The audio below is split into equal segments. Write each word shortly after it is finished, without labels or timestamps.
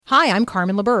Hi, I'm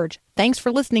Carmen LaBerge. Thanks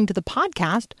for listening to the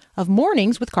podcast of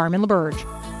Mornings with Carmen LaBerge.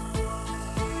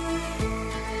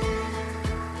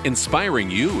 Inspiring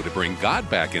you to bring God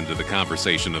back into the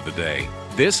conversation of the day.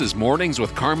 This is Mornings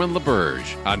with Carmen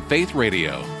LaBerge on Faith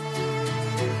Radio.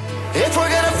 If we're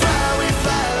gonna fly, we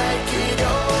fly like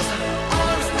eagles,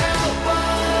 arms out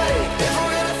wide. If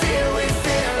we're gonna fear, we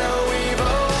fear no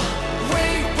evil.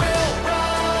 We will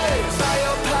rise. By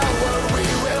your power we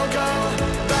will go.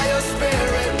 By your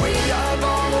spirit we are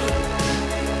bold.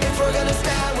 If we're gonna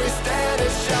stand, we stand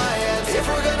as giants. If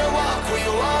we're gonna walk, we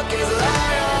walk as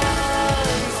lions.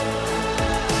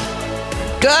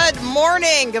 Good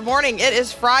morning. Good morning. It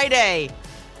is Friday.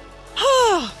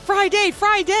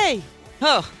 Friday.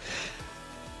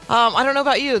 I don't know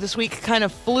about you. This week kind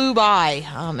of flew by,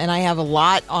 and I have a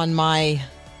lot on my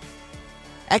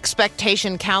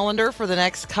expectation calendar for the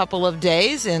next couple of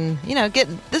days. And,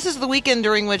 this is the weekend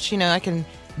during which, I can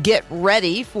get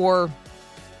ready for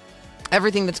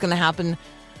everything that's going to happen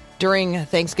during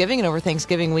Thanksgiving and over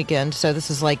Thanksgiving weekend. So this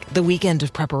is like the weekend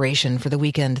of preparation for the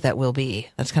weekend that will be.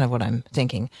 That's kind of what I'm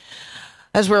thinking.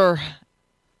 As we're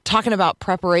talking about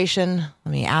preparation,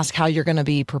 let me ask how you're going to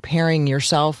be preparing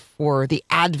yourself for the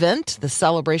Advent, the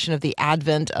celebration of the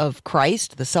Advent of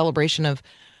Christ, the celebration of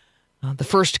the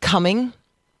first coming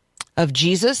of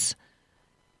Jesus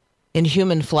in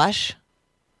human flesh.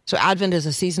 So Advent is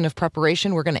a season of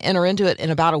preparation. We're going to enter into it in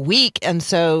about a week. And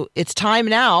so it's time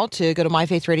now to go to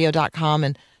myfaithradio.com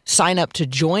and sign up to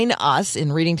join us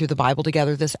in reading through the Bible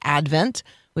together this Advent.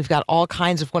 We've got all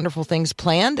kinds of wonderful things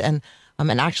planned and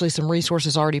actually some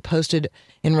resources already posted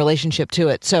in relationship to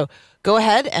it. So go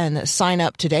ahead and sign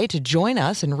up today to join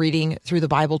us in reading through the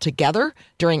Bible together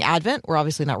during Advent. We're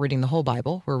obviously not reading the whole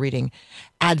Bible. We're reading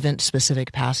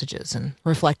Advent-specific passages and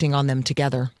reflecting on them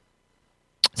together.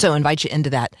 So I invite you into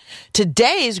that.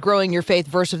 Today's Growing Your Faith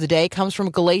verse of the day comes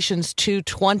from Galatians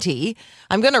 2:20.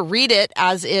 I'm going to read it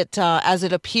as it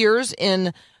appears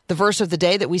in the verse of the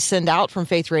day that we send out from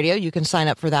Faith Radio. You can sign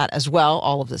up for that as well.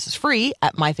 All of this is free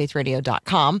at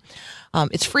myfaithradio.com.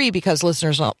 It's free because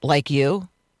listeners like you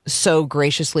so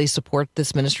graciously support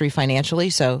this ministry financially.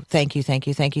 So thank you.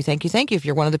 If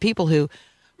you're one of the people who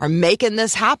are making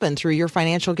this happen through your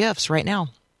financial gifts right now.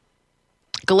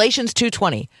 Galatians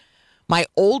 2:20. My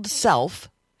old self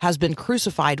has been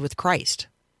crucified with Christ.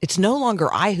 It's no longer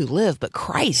I who live, but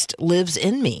Christ lives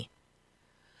in me.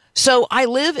 So I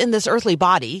live in this earthly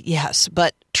body, yes,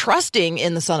 but trusting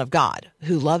in the Son of God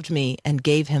who loved me and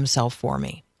gave himself for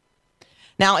me.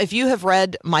 Now, if you have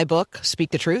read my book, Speak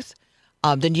the Truth,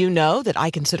 then you know that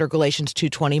I consider Galatians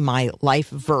 2:20 my life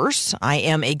verse. I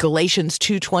am a Galatians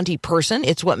 2:20 person.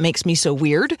 It's what makes me so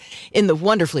weird,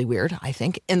 wonderfully weird, I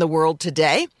think, in the world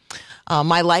today.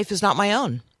 My life is not my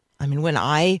own. When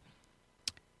I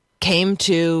came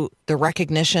to the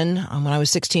recognition when I was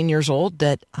 16 years old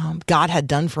that God had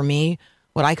done for me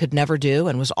what I could never do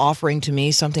and was offering to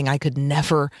me something I could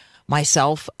never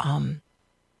myself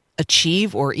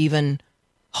achieve or even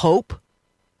hope,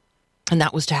 and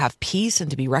that was to have peace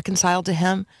and to be reconciled to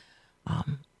him.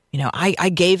 I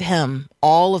gave him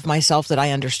all of myself that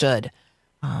I understood,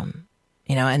 and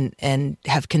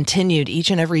have continued each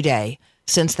and every day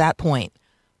since that point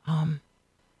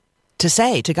to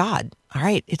say to God, all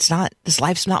right, this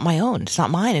life's not my own. It's not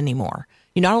mine anymore.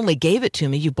 You not only gave it to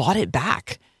me, you bought it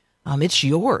back. It's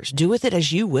yours. Do with it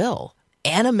as you will.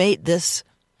 Animate this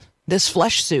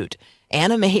flesh suit.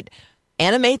 Animate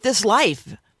this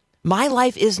life. My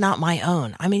life is not my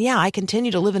own. I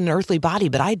continue to live in an earthly body,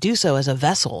 but I do so as a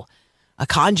vessel, a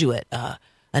conduit,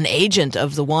 an agent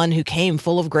of the one who came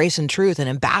full of grace and truth, an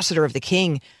ambassador of the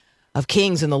King of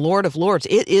Kings and the Lord of Lords.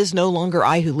 It is no longer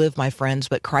I who live, my friends,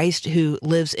 but Christ who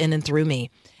lives in and through me.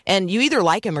 And you either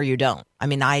like him or you don't.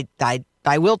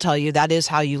 I will tell you that is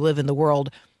how you live in the world,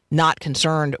 not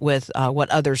concerned with what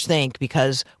others think,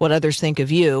 because what others think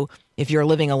of you, if you're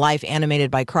living a life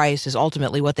animated by Christ, is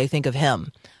ultimately what they think of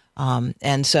him.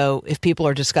 And so if people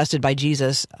are disgusted by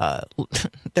Jesus,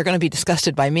 they're going to be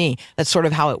disgusted by me. That's sort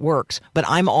of how it works. But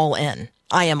I'm all in.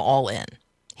 I am all in.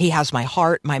 He has my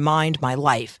heart, my mind, my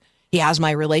life. He has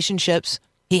my relationships.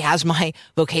 He has my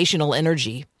vocational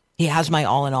energy. He has my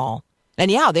all in all. And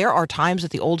yeah, there are times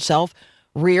that the old self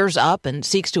rears up and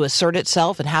seeks to assert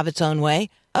itself and have its own way.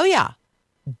 Oh yeah,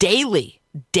 daily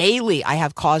I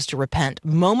have cause to repent.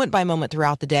 Moment by moment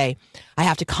throughout the day, I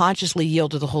have to consciously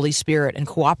yield to the Holy Spirit and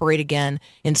cooperate again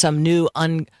in some new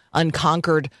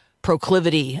unconquered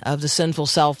proclivity of the sinful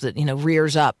self that,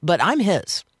 rears up. But I'm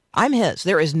his.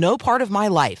 There is no part of my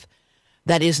life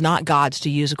that is not God's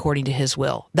to use according to his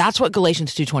will. That's what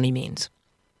Galatians 2:20 means.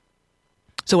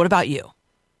 So what about you?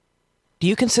 Do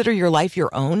you consider your life your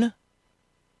own?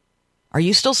 Are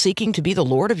you still seeking to be the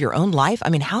Lord of your own life? I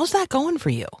mean, how's that going for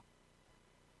you?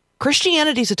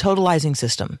 Christianity is a totalizing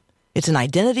system. It's an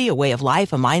identity, a way of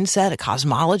life, a mindset, a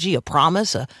cosmology, a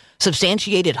promise, a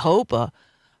substantiated hope,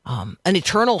 an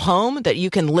eternal home that you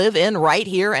can live in right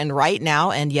here and right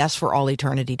now, and yes, for all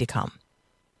eternity to come.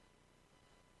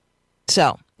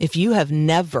 So, if you have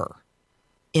never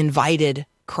invited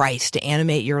Christ to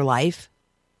animate your life,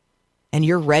 and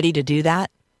you're ready to do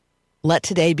that, let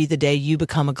today be the day you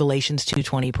become a Galatians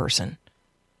 2:20 person.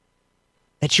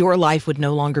 That your life would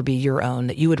no longer be your own,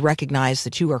 that you would recognize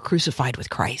that you are crucified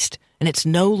with Christ, and it's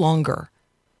no longer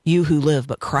you who live,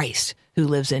 but Christ who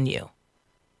lives in you.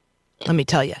 Let me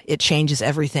tell you, it changes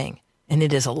everything, and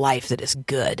it is a life that is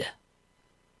good.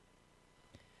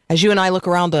 As you and I look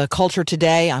around the culture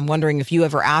today, I'm wondering if you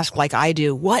ever ask, like I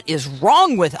do, what is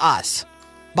wrong with us?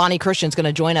 Bonnie Christian's going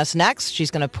to join us next. She's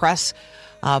going to press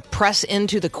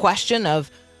into the question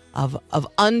of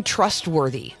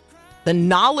untrustworthy, the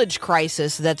knowledge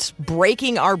crisis that's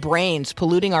breaking our brains,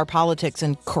 polluting our politics,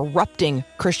 and corrupting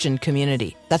Christian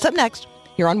community. That's up next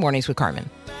here on Mornings with Carmen.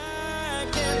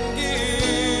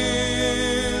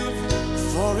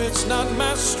 For it's not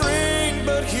my strength,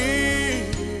 but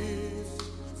His.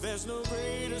 There's no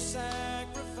greater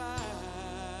sacrifice.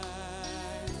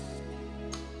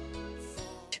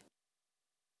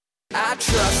 I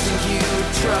trust in you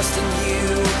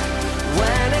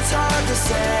when it's hard to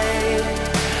say.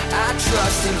 I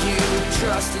trust in you.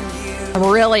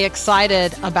 I'm really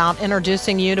excited about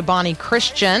introducing you to Bonnie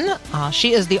Christian.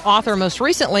 She is the author most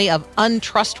recently of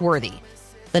Untrustworthy,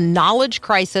 the knowledge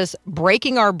crisis,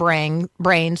 breaking our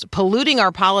brains, polluting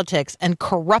our politics, and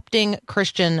corrupting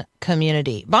Christian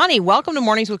community. Bonnie, welcome to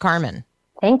Mornings with Carmen.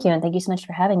 Thank you, and thank you so much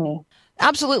for having me.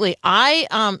 Absolutely.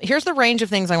 Here's the range of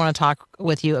things I want to talk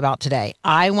with you about today.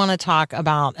 I want to talk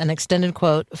about an extended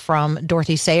quote from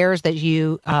Dorothy Sayers that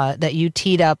you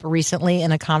teed up recently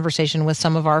in a conversation with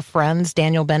some of our friends,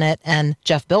 Daniel Bennett and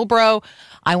Jeff Bilbrough.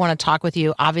 I want to talk with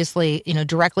you, obviously,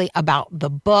 directly about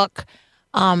the book.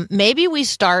 Maybe we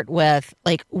start with,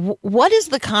 what is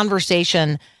the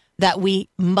conversation that we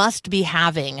must be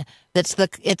having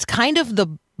it's kind of the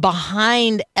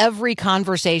behind every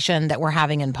conversation that we're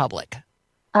having in public?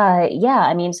 So I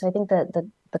think that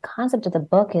the concept of the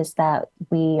book is that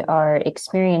we are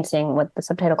experiencing what the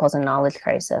subtitle calls a knowledge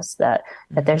crisis, that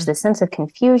there's this sense of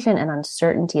confusion and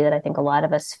uncertainty that I think a lot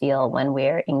of us feel when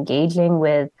we're engaging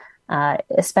with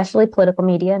especially political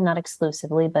media, not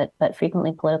exclusively, but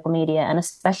frequently political media, and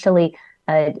especially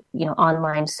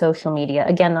online social media,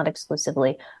 again, not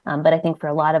exclusively. But I think for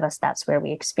a lot of us, that's where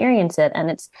we experience it.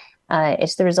 And it's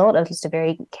the result of just a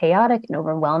very chaotic and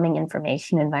overwhelming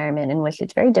information environment in which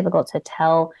it's very difficult to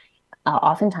tell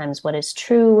oftentimes what is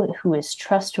true, who is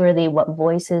trustworthy, what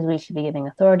voices we should be giving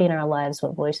authority in our lives,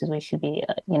 what voices we should be,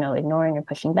 ignoring or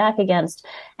pushing back against.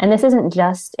 And this isn't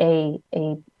just a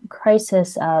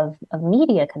crisis of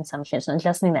media consumption. It's not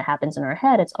just something that happens in our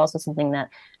head. It's also something that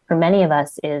for many of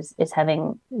us is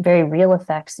having very real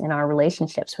effects in our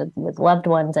relationships with loved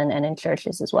ones and in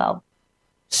churches as well.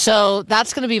 So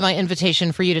that's going to be my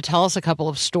invitation for you to tell us a couple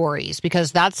of stories,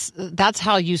 because that's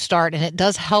how you start, and it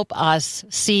does help us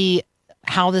see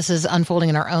how this is unfolding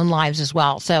in our own lives as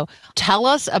well. So tell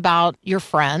us about your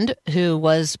friend who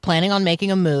was planning on making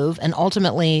a move and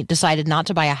ultimately decided not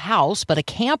to buy a house, but a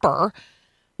camper,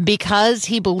 because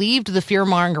he believed the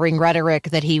fear-mongering rhetoric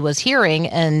that he was hearing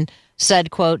and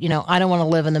said, quote, I don't want to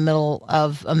live in the middle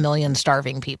of a million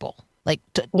starving people.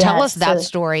 Tell us that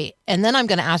story. And then I'm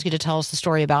going to ask you to tell us the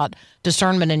story about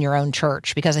discernment in your own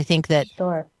church, because I think that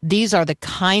these are the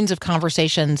kinds of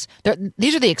conversations,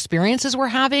 these are the experiences we're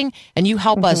having, and you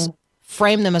help us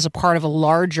frame them as a part of a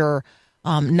larger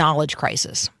knowledge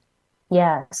crisis.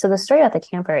 Yeah. So the story about the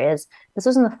camper is, this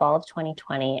was in the fall of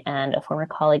 2020, and a former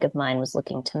colleague of mine was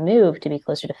looking to move to be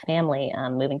closer to family,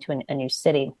 moving to a new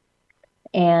city.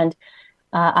 And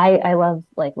I love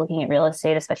looking at real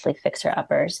estate, especially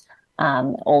fixer-uppers.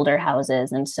 Older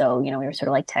houses. And so, we were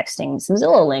sort of texting some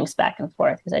Zillow links back and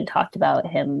forth because I'd talked about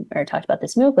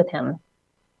this move with him.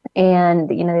 And,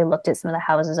 they looked at some of the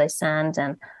houses I sent,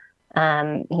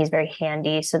 and he's very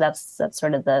handy. So that's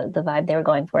sort of the vibe they were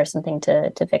going for, something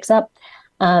to fix up.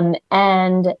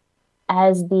 And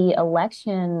as the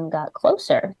election got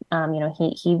closer,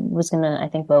 he was going to, I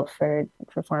think, vote for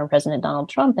former President Donald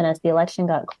Trump. And as the election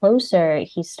got closer,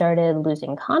 he started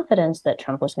losing confidence that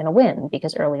Trump was going to win,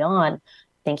 because early on, I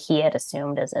think he had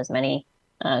assumed, as many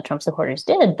Trump supporters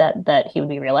did, that he would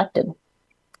be reelected.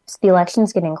 So the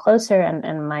election's getting closer,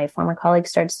 and my former colleague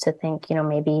starts to think,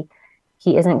 maybe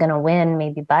he isn't going to win.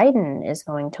 Maybe Biden is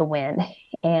going to win.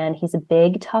 And he's a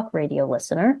big talk radio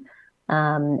listener.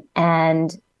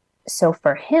 And so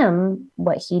for him,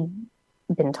 what he'd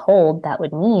been told that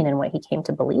would mean and what he came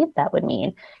to believe that would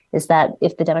mean is that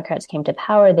if the Democrats came to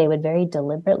power, they would very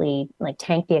deliberately like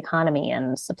tank the economy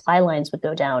and supply lines would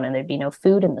go down and there'd be no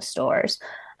food in the stores.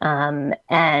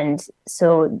 And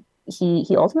so he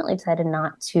ultimately decided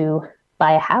not to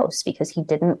buy a house because he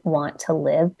didn't want to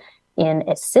live in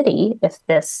a city if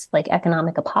this like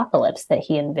economic apocalypse that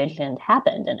he envisioned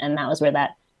happened. And that was where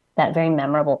that very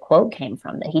memorable quote came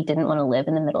from, that he didn't want to live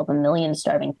in the middle of a million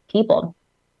starving people,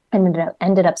 and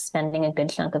ended up spending a good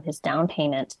chunk of his down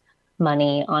payment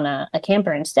money on a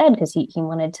camper instead because he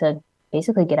wanted to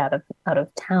basically get out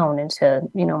of town into,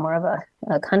 you know, more of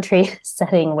a country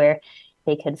setting where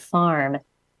they could farm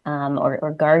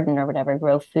or garden or whatever,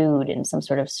 grow food in some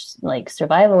sort of like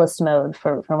survivalist mode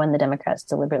for when the Democrats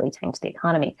deliberately tanked the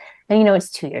economy. And, you know, it's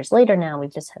 2 years later now.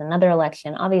 We've just had another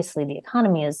election. Obviously, the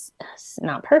economy is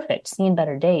not perfect, seen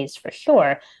better days for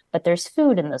sure, but there's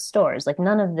food in the stores. Like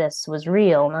none of this was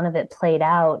real. None of it played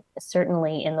out,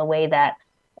 certainly in the way that,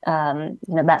 you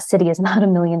know, that city is not a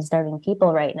million starving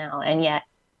people right now. And yet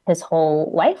his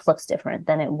whole life looks different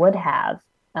than it would have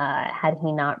had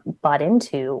he not bought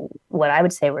into what I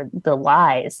would say were the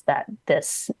lies that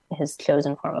his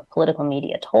chosen form of political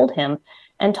media told him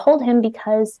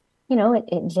because, you know,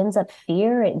 it gins up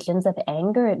fear, it gins up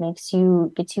anger, it gets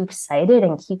you excited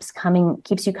and keeps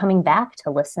you coming back to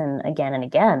listen again and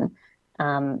again.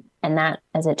 And that,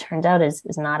 as it turns out,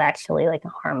 is not actually like a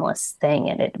harmless thing.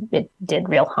 And it did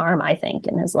real harm, I think,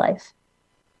 in his life.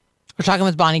 We're talking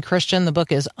with Bonnie Christian. The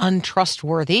book is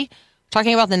Untrustworthy.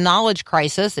 Talking about the knowledge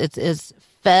crisis. It is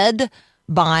fed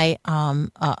by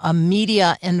a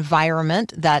media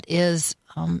environment that is,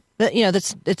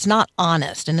 it's not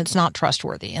honest and it's not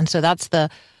trustworthy. And so that's the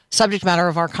subject matter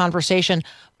of our conversation.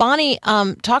 Bonnie,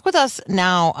 talk with us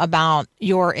now about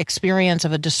your experience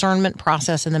of a discernment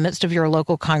process in the midst of your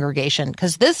local congregation,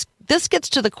 because this gets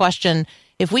to the question,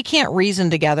 if we can't reason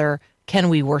together, can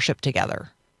we worship together?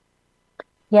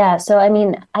 Yeah, so I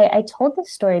mean, I told this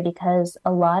story because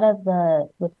a lot of the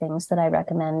things that I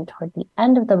recommend toward the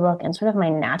end of the book and sort of my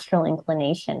natural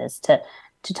inclination is to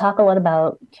talk a lot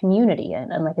about community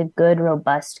and like a good,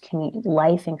 robust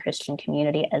life in Christian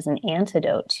community as an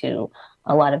antidote to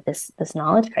a lot of this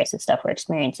knowledge crisis stuff we're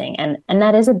experiencing. And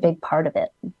that is a big part of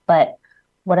it. But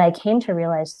what I came to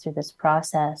realize through this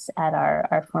process at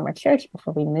our former church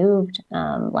before we moved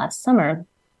last summer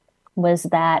was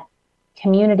that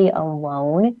community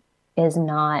alone is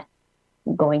not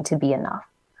going to be enough.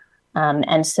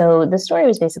 And so the story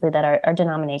was basically that our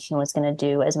denomination was going to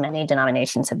do, as many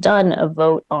denominations have done, a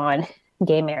vote on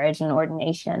gay marriage and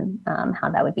ordination,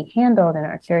 how that would be handled in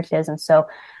our churches. And so,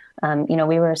 we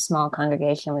were a small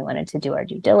congregation. We wanted to do our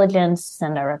due diligence,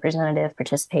 send our representative,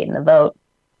 participate in the vote.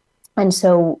 And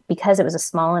so because it was a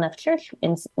small enough church,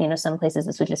 in some places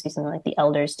this would just be something like the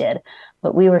elders did,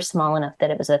 but we were small enough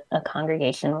that it was a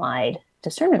congregation-wide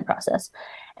discernment process.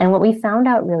 And what we found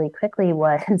out really quickly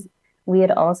was we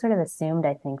had all sort of assumed,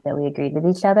 I think, that we agreed with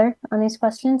each other on these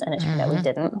questions, and it turned out we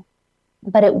didn't.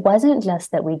 But it wasn't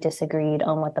just that we disagreed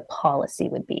on what the policy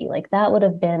would be. Like that would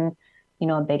have been,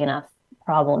 a big enough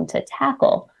problem to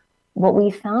tackle. What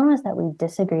we found was that we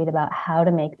disagreed about how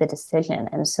to make the decision.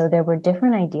 And so there were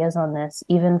different ideas on this,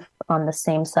 even on the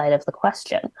same side of the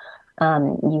question.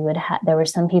 There were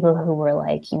some people who were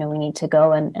like, we need to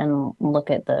go and look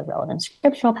at the relevant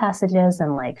scriptural passages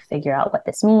and like figure out what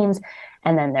this means.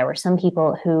 And then there were some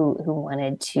people who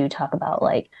wanted to talk about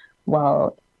like,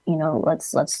 well,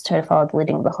 let's try to follow the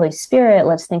leading of the Holy Spirit.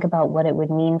 Let's think about what it would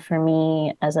mean for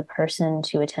me as a person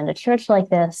to attend a church like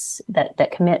this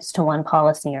that commits to one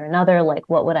policy or another. Like,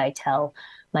 what would I tell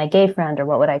my gay friend, or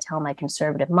what would I tell my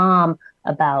conservative mom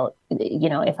about,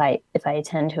 if I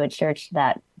attend to a church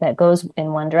that goes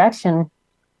in one direction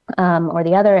or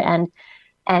the other,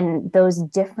 and those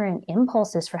different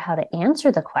impulses for how to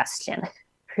answer the question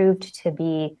proved to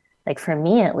be, like for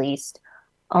me at least,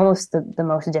 almost the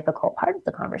most difficult part of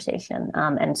the conversation.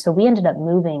 And so we ended up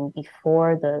moving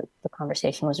before the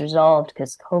conversation was resolved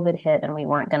because COVID hit and we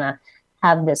weren't going to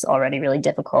have this already really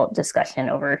difficult discussion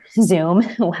over Zoom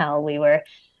while we were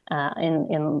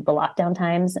in the lockdown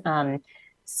times.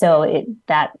 So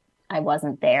that I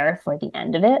wasn't there for the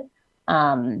end of it.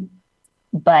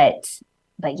 But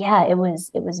yeah, it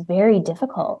was very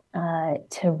difficult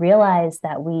to realize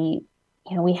that we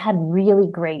had really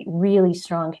great, really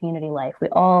strong community life. We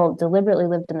all deliberately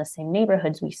lived in the same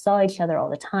neighborhoods. We saw each other all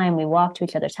the time. We walked to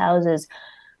each other's houses.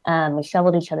 We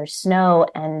shoveled each other's snow.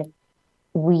 And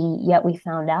we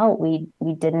found out we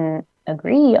didn't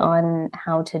agree on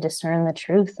how to discern the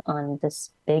truth on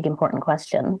this big, important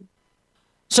question.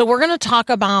 So we're going to talk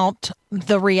about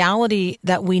the reality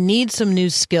that we need some new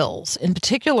skills. In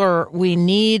particular, we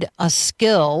need a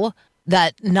skill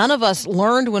that none of us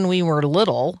learned when we were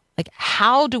little. Like,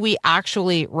 how do we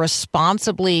actually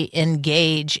responsibly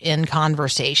engage in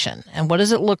conversation? And what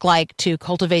does it look like to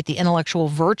cultivate the intellectual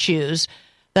virtues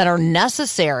that are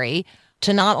necessary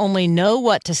to not only know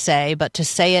what to say, but to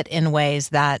say it in ways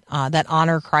that that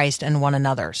honor Christ and one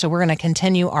another? So we're going to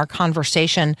continue our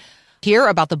conversation here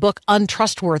about the book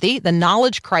Untrustworthy, The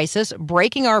Knowledge Crisis,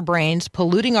 Breaking Our Brains,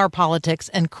 Polluting Our Politics,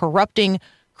 and Corrupting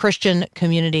Christian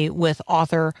Community with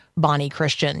author Bonnie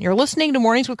Christian. You're listening to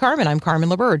Mornings with Carmen. I'm Carmen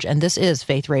LaBerge, and this is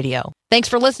Faith Radio. Thanks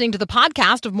for listening to the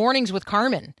podcast of Mornings with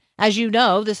Carmen. As you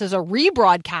know, this is a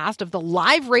rebroadcast of the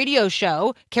live radio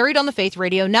show carried on the Faith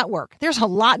Radio Network. There's a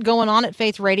lot going on at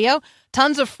Faith Radio.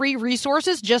 Tons of free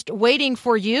resources just waiting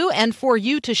for you and for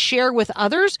you to share with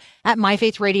others at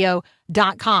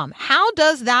myfaithradio.com. How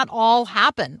does that all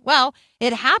happen? Well,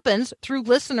 it happens through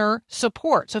listener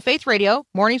support. So Faith Radio,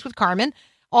 Mornings with Carmen,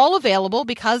 all available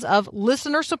because of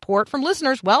listener support from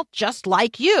listeners, well, just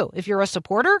like you. If you're a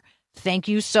supporter, thank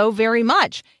you so very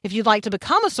much. If you'd like to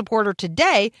become a supporter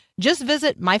today, just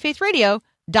visit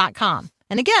myfaithradio.com.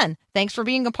 And again, thanks for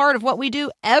being a part of what we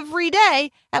do every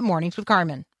day at Mornings with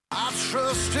Carmen. I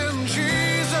trust in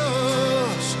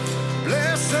Jesus,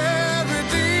 blessed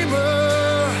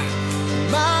Redeemer,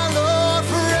 my Lord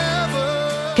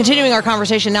forever. Continuing our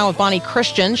conversation now with Bonnie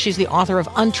Christian. She's the author of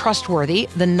Untrustworthy,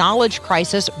 The Knowledge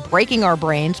Crisis, Breaking Our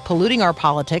Brains, Polluting Our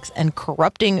Politics, and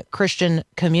Corrupting Christian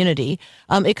Community.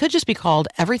 It could just be called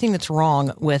Everything That's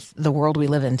Wrong with the World We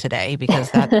Live in Today,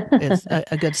 because that is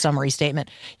a good summary statement.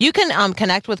 You can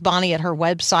connect with Bonnie at her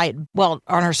website, well,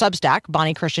 on her Substack,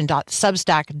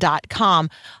 bonniechristian.substack.com.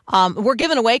 We're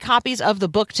giving away copies of the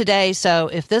book today, so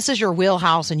if this is your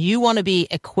wheelhouse and you want to be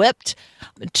equipped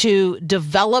to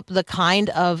develop the kind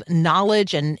of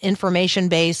knowledge and information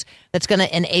base that's going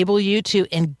to enable you to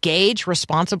engage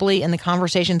responsibly in the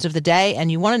conversations of the day, and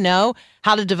you want to know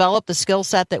how to develop the skill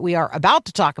set that we are about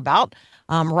to talk about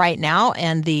right now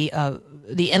and the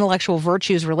intellectual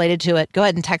virtues related to it, go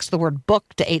ahead and text the word book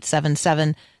to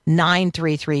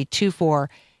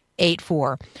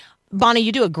 877-933-2484. Bonnie,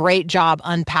 you do a great job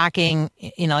unpacking,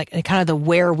 like kind of the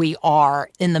where we are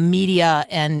in the media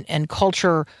and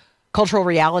cultural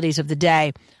realities of the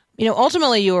day.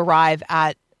 Ultimately you arrive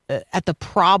at the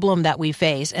problem that we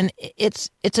face, and it's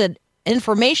an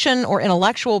information or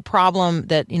intellectual problem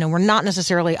that, we're not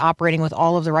necessarily operating with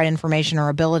all of the right information or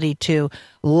ability to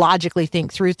logically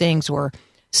think through things or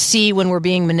see when we're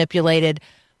being manipulated.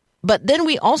 But then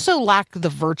we also lack the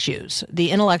virtues, the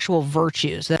intellectual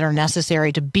virtues that are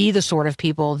necessary to be the sort of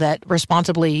people that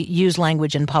responsibly use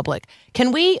language in public.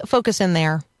 Can we focus in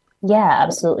there? Yeah,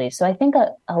 absolutely. So I think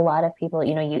a lot of people,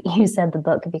 you said the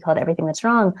book could be called Everything That's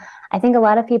Wrong. I think a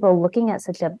lot of people looking at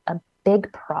such a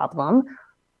big problem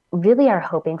really are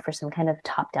hoping for some kind of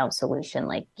top-down solution.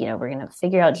 Like, we're going to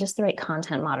figure out just the right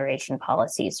content moderation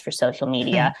policies for social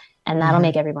media, and that'll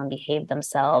make everyone behave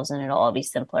themselves, and it'll all be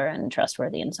simpler and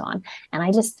trustworthy and so on. And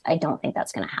I don't think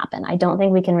that's going to happen. I don't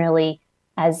think we can really,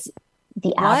 as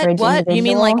the average individual. You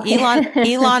mean like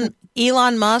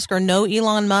Elon Musk or no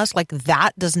Elon Musk? Like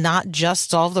that does not just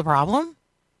solve the problem?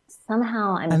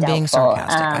 Somehow I'm doubtful. Being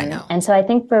sarcastic, I know. And so I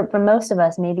think for most of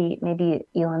us, maybe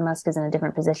Elon Musk is in a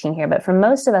different position here, but for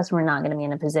most of us, we're not going to be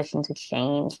in a position to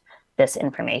change this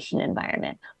information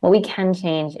environment. What we can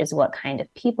change is what kind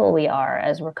of people we are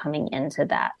as we're coming into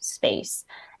that space.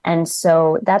 And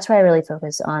so that's why I really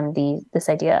focus on this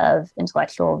idea of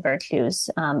intellectual virtues.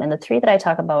 And the three that I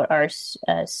talk about are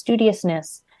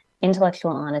studiousness,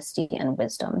 intellectual honesty, and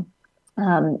wisdom.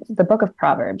 The book of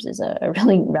Proverbs is a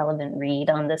really relevant read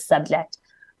on this subject.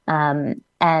 And,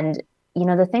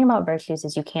 the thing about virtues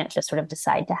is you can't just sort of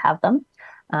decide to have them.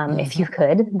 If you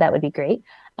could, that would be great.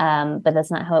 But that's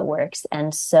not how it works.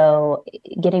 And so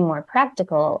getting more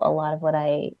practical, a lot of what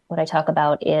I talk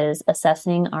about is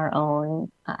assessing our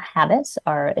own habits,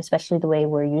 especially the way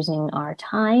we're using our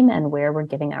time and where we're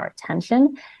giving our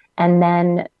attention. And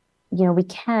then we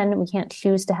can't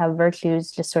choose to have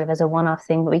virtues just sort of as a one-off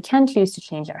thing, but we can choose to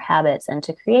change our habits and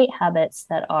to create habits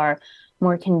that are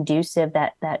more conducive,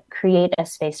 that create a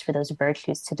space for those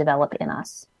virtues to develop in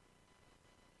us.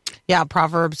 Yeah,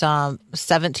 Proverbs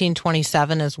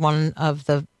 17:27 is one of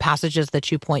the passages that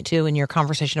you point to in your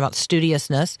conversation about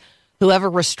studiousness. Whoever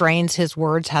restrains his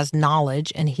words has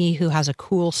knowledge, and he who has a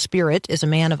cool spirit is a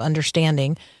man of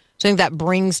understanding. So I think that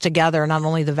brings together not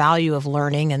only the value of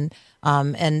learning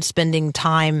and spending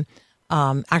time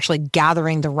actually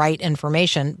gathering the right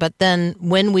information, but then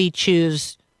when we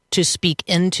choose to speak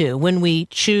into, when we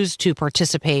choose to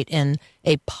participate in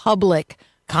a public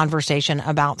conversation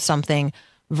about something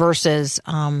versus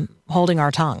holding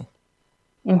our tongue.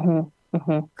 Mm-hmm,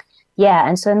 mm-hmm. Yeah,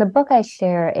 and so in the book, I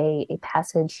share a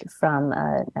passage from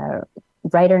a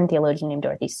writer and theologian named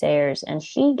Dorothy Sayers, and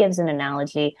she gives an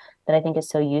analogy that I think is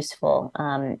so useful.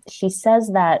 She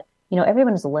says that,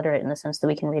 everyone is literate in the sense that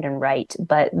we can read and write,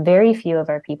 but very few of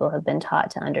our people have been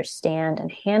taught to understand and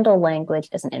handle language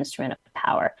as an instrument of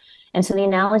power. And so the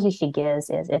analogy she gives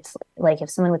is it's like if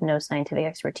someone with no scientific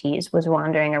expertise was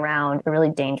wandering around a really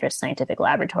dangerous scientific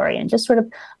laboratory and just sort of,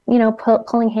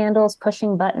 pulling handles,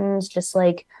 pushing buttons, just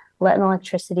like letting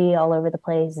electricity all over the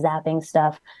place, zapping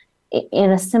stuff.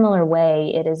 In a similar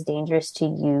way, it is dangerous to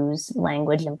use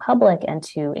language in public and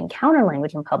to encounter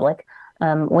language in public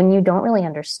when you don't really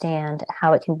understand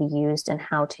how it can be used and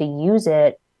how to use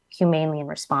it humanely and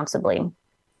responsibly.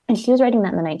 And she was writing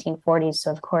that in the 1940s.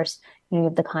 So, of course, you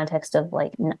have the context of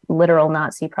like literal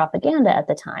Nazi propaganda at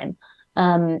the time.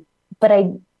 But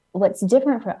what's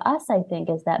different for us, I think,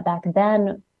 is that back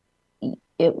then,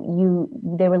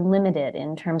 they were limited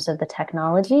in terms of the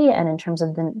technology and in terms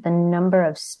of the number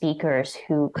of speakers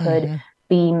who could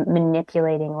be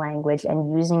manipulating language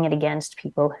and using it against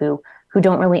people who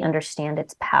don't really understand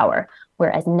its power.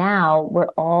 Whereas now we're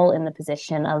all in the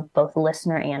position of both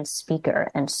listener and speaker.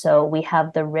 And so we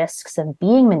have the risks of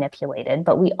being manipulated,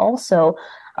 but we also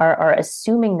are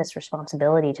assuming this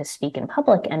responsibility to speak in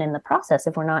public. And in the process,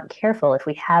 if we're not careful, if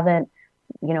we haven't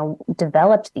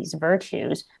developed these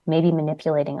virtues, maybe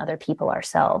manipulating other people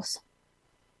ourselves.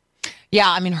 Yeah,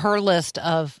 I mean, her list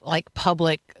of like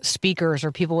public speakers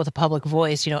or people with a public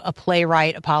voice, a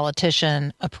playwright, a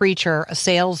politician, a preacher, a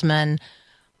salesman.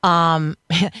 And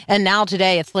now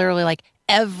today it's literally like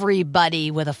everybody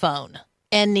with a phone,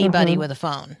 anybody with a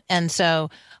phone. And so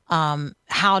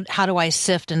how do I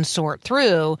sift and sort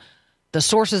through the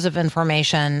sources of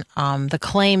information, the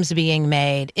claims being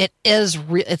made?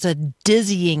 It's a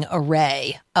dizzying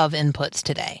array of inputs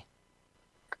today.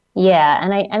 Yeah,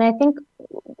 and I think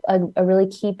a really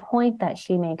key point that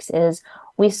she makes is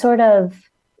we sort of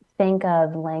think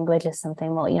of language as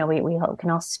something, we all can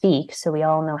all speak, so we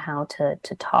all know how to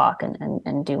talk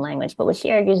and do language. But what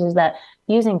she argues is that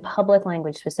using public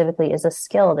language specifically is a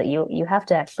skill that you have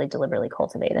to actually deliberately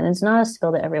cultivate. And it's not a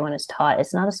skill that everyone is taught.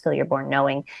 It's not a skill you're born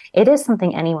knowing. It is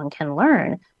something anyone can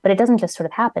learn, but it doesn't just sort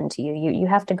of happen to you. You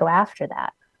have to go after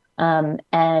that.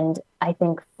 And I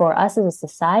think for us as a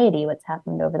society, what's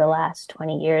happened over the last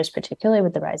 20 years, particularly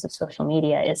with the rise of social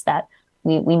media, is that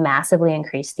we massively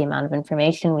increase the amount of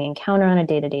information we encounter on a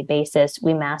day-to-day basis.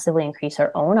 We massively increase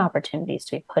our own opportunities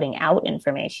to be putting out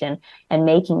information and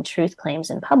making truth claims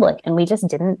in public. And we just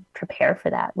didn't prepare for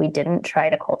that. We didn't try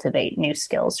to cultivate new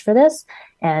skills for this.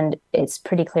 And it's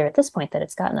pretty clear at this point that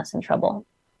it's gotten us in trouble.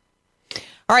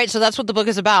 All right, so that's what the book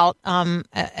is about,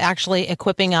 actually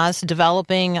equipping us,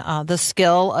 developing the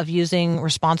skill of using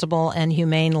responsible and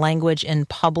humane language in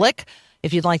public.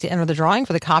 If you'd like to enter the drawing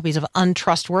for the copies of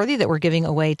Untrustworthy that we're giving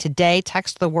away today,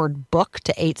 text the word book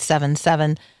to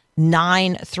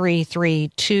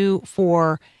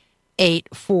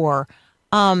 877-933-2484.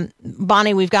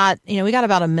 Bonnie, we got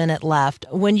about a minute left.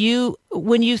 When you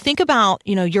think about,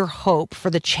 your hope for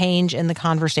the change in the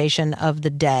conversation of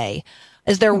the day,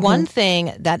 is there one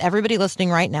thing that everybody listening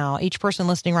right now, each person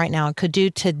listening right now, could do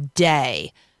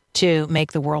today to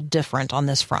make the world different on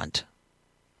this front?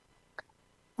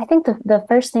 I think the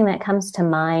first thing that comes to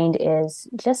mind is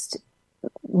just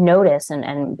notice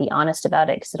and be honest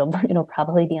about it, because it'll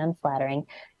probably be unflattering.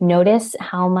 Notice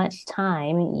how much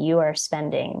time you are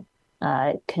spending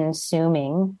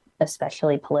consuming,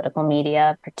 especially political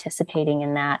media, participating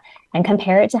in that, and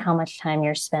compare it to how much time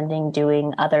you're spending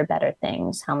doing other better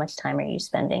things. How much time are you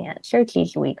spending at church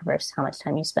each week versus how much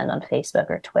time you spend on Facebook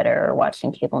or Twitter or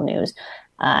watching cable news?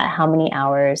 How many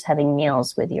hours having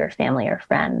meals with your family or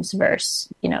friends versus,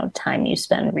 time you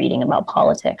spend reading about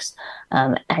politics?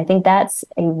 I think that's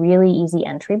a really easy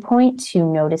entry point to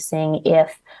noticing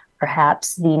if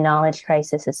perhaps the knowledge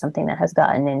crisis is something that has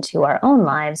gotten into our own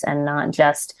lives and not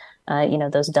just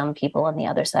those dumb people on the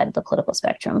other side of the political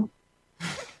spectrum.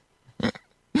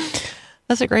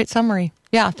 That's a great summary.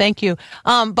 Yeah, thank you.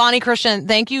 Bonnie Christian,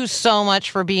 thank you so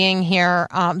much for being here.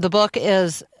 The book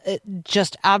is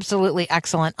just absolutely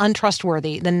excellent.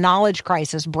 Untrustworthy, The Knowledge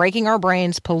Crisis, Breaking Our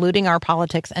Brains, Polluting Our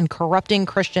Politics, and Corrupting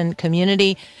Christian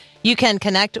Community. You can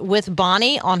connect with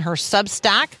Bonnie on her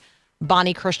Substack,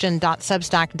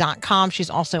 bonniechristian.substack.com. She's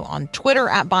also on Twitter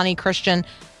at Bonnie Christian.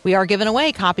 We are giving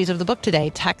away copies of the book today.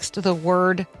 Text the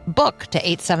word book to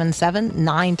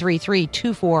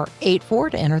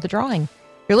 877-933-2484 to enter the drawing.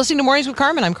 You're listening to Mornings with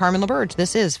Carmen. I'm Carmen LaBerge.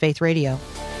 This is Faith Radio.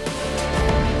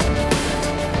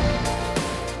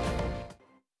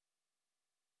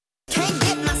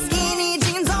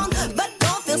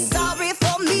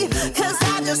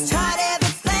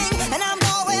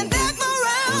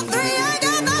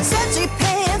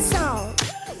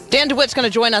 Dan DeWitt's going to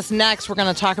join us next. We're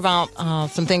going to talk about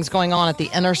some things going on at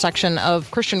the intersection of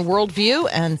Christian worldview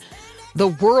and the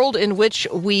world in which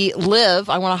we live.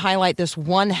 I want to highlight this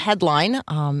one headline.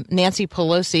 Nancy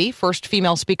Pelosi, first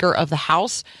female Speaker of the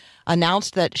House,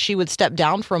 announced that she would step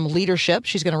down from leadership.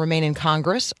 She's going to remain in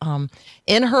Congress.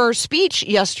 In her speech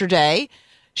yesterday,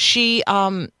 she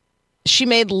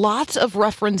made lots of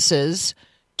references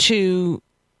to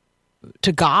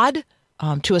God,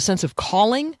 to a sense of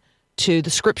calling, to the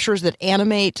scriptures that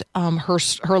animate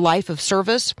her life of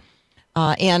service.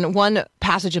 And one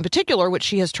passage in particular, which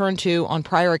she has turned to on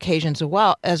prior occasions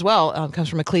as well, comes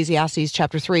from Ecclesiastes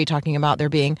chapter 3, talking about there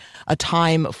being a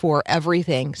time for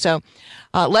everything. So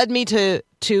led me to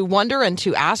wonder and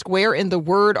to ask, where in the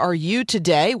Word are you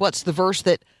today? What's the verse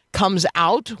that comes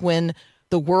out when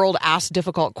the world asks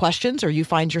difficult questions, or you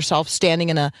find yourself standing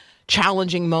in a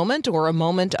challenging moment or a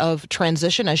moment of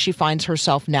transition as she finds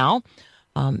herself now?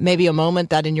 Maybe a moment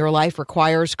that in your life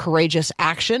requires courageous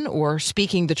action or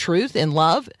speaking the truth in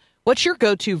love. What's your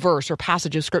go-to verse or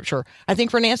passage of Scripture? I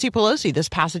think for Nancy Pelosi, this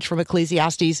passage from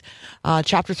Ecclesiastes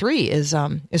chapter 3 is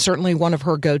certainly one of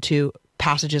her go-to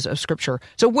passages of Scripture.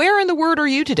 So where in the Word are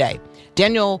you today?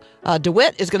 Daniel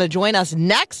DeWitt is going to join us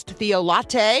next.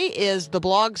 Theolatte is the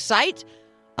blog site.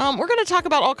 We're going to talk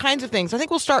about all kinds of things. I think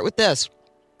we'll start with this.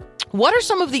 What are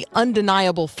some of the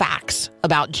undeniable facts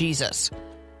about Jesus?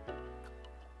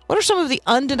 What are some of the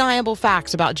undeniable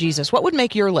facts about Jesus? What would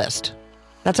make your list?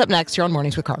 That's up next here on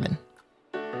Mornings with Carmen.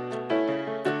 You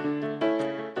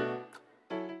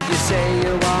say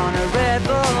you want a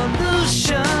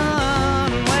revolution.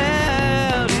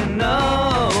 Well, you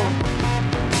know,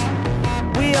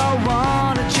 we all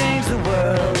want to change the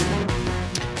world.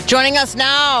 Joining us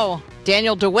now,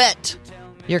 Daniel DeWitt.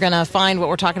 You're going to find what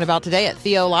we're talking about today at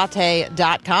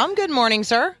theolatte.com. Good morning,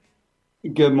 sir.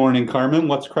 Good morning, Carmen.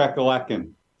 What's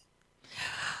crack-a-lackin'?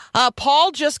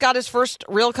 Paul just got his first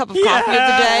real cup of coffee of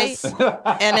the day,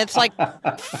 and it's like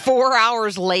 4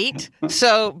 hours late.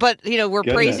 So, but we're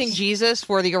praising Jesus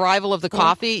for the arrival of the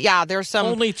coffee. Yeah, there's some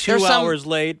only 2 hours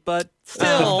late, but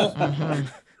still.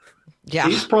 Yeah,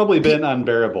 he's probably been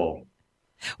unbearable.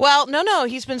 Well, no,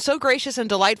 he's been so gracious and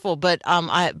delightful, but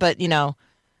not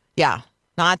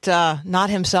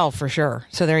himself for sure.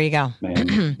 So there you go.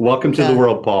 Man. Welcome to the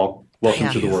world, Paul. Welcome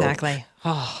to the world. Exactly.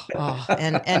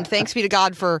 And thanks be to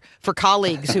God for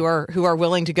colleagues who are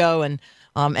willing to go and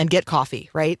get coffee,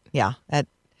 right? Yeah.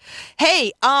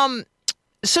 Hey,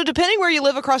 so depending where you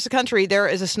live across the country, there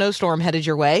is a snowstorm headed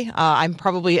your way. I'm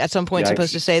probably at some point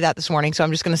supposed to say that this morning, so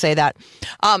I'm just going to say that.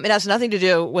 It has nothing to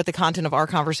do with the content of our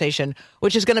conversation,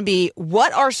 which is going to be,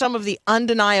 what are some of the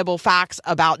undeniable facts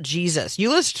about Jesus?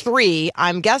 You list 3.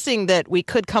 I'm guessing that we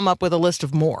could come up with a list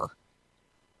of more.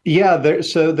 Yeah,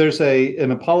 there's an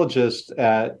apologist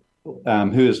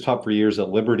who has taught for years at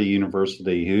Liberty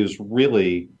University, who's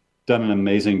really done an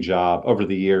amazing job over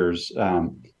the years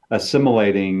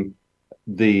assimilating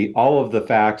all of the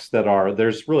facts that are.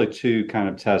 There's really 2 kind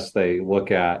of tests they look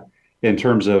at in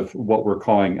terms of what we're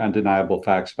calling undeniable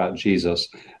facts about Jesus.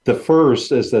 The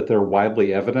first is that they're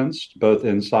widely evidenced, both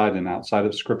inside and outside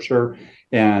of Scripture.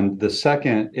 And the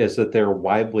second is that they're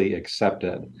widely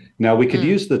accepted. Now, we could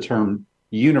use the term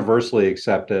universally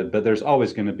accepted, but there's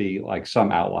always going to be like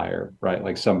some outlier, right?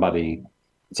 Like somebody,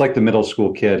 it's like the middle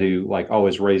school kid who like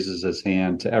always raises his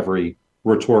hand to every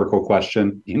rhetorical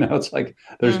question. It's like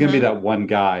there's going to be that one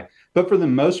guy. But for the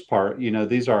most part,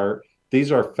 these are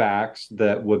facts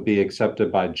that would be accepted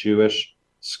by Jewish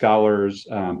scholars,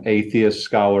 atheist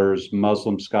scholars,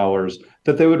 Muslim scholars,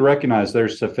 that they would recognize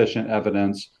there's sufficient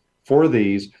evidence for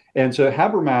these. And so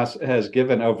Habermas has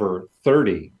given over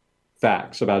 30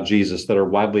 facts about Jesus that are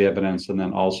widely evidenced and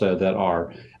then also that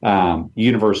are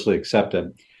universally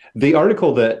accepted. The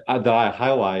article that I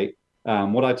highlight,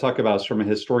 what I talk about is from a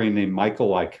historian named Michael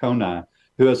Licona,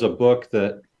 who has a book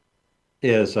that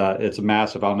is it's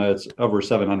massive. I don't know, it's over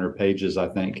 700 pages, I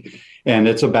think. And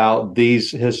it's about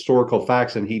these historical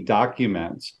facts, and he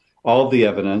documents all of the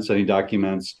evidence, and he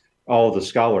documents all of the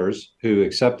scholars who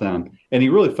accept them. And he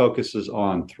really focuses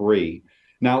on 3.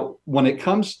 Now, when it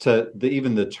comes to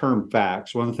even the term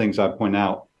facts, one of the things I point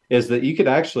out is that you could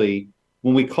actually,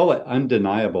 when we call it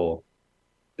undeniable,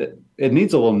 it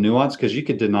needs a little nuance because you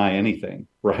could deny anything,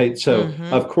 right? So,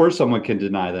 of course, someone can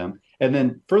deny them. And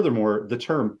then furthermore, the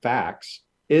term facts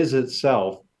is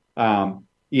itself,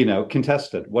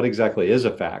 contested. What exactly is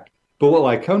a fact? But what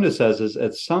Licona says is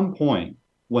at some point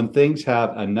when things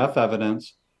have enough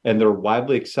evidence and they're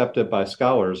widely accepted by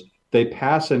scholars, they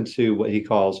pass into what he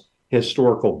calls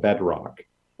historical bedrock.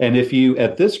 And if you,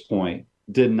 at this point,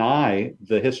 deny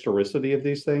the historicity of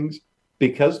these things,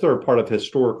 because they're a part of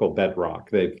historical bedrock,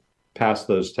 they've pass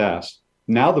those tests.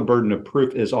 Now the burden of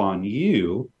proof is on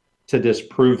you to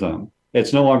disprove them.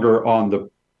 It's no longer on the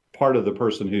part of the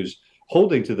person who's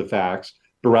holding to the facts,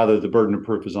 but rather the burden of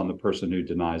proof is on the person who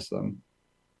denies them.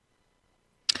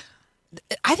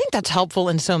 I think that's helpful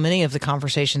in so many of the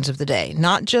conversations of the day,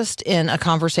 not just in a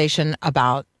conversation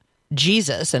about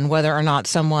Jesus and whether or not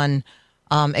someone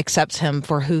accepts him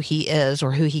for who he is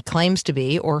or who he claims to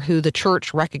be or who the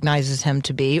church recognizes him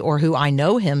to be or who I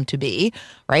know him to be,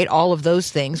 right? All of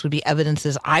those things would be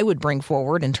evidences I would bring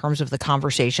forward in terms of the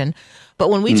conversation. But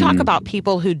when we talk about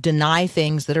people who deny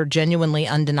things that are genuinely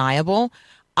undeniable,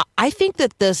 I think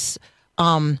that this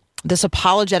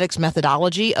apologetics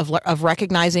methodology of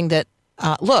recognizing that,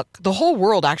 look, the whole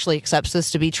world actually accepts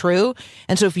this to be true.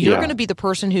 And so if you're going to be the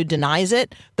person who denies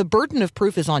it, the burden of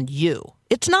proof is on you.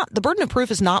 The burden of proof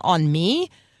is not on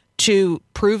me to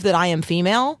prove that I am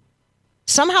female.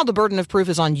 Somehow the burden of proof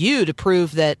is on you to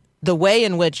prove that the way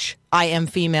in which I am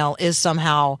female is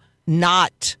somehow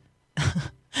not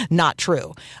not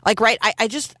true. Like, right. I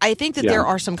think that there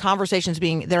are some conversations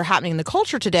that are happening in the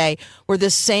culture today where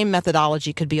this same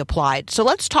methodology could be applied. So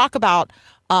let's talk about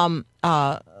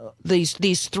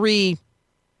these three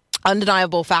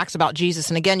undeniable facts about Jesus.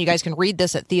 And again, you guys can read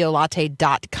this at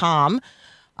theolatte.com.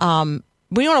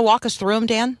 You want to walk us through them,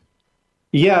 Dan?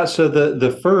 Yeah. So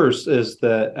the first is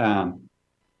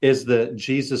that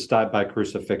Jesus died by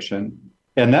crucifixion,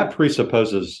 and that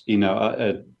presupposes,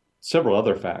 several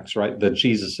other facts, right? That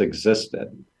Jesus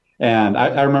existed. And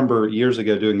I remember years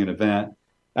ago doing an event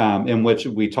in which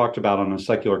we talked about on a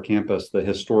secular campus the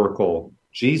historical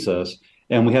Jesus,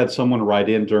 and we had someone write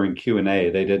in during Q&A.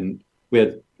 We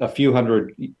had a few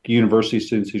hundred university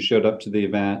students who showed up to the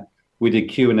event. We did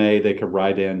Q&A. They could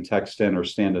write in, text in, or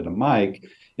stand at a mic.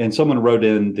 And someone wrote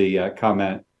in the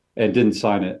comment and didn't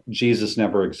sign it. Jesus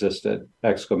never existed! !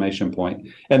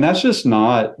 And that's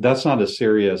not a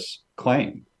serious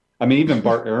claim. I mean, even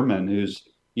Bart Ehrman, who's,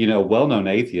 well-known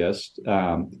atheist,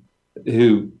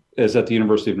 who is at the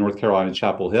University of North Carolina,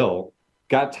 Chapel Hill,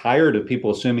 got tired of people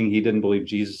assuming he didn't believe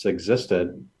Jesus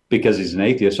existed because he's an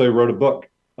atheist. So he wrote a book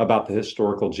about the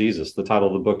historical Jesus. The title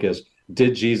of the book is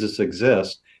Did Jesus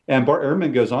Exist? And Bart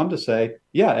Ehrman goes on to say,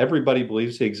 yeah, everybody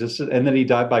believes he existed, and then he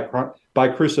died by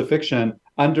crucifixion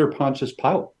under Pontius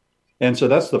Pilate. And so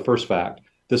that's the first fact.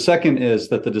 The second is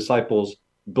that the disciples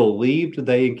believed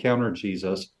they encountered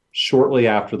Jesus shortly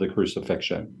after the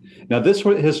crucifixion. Now, this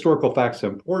historical fact is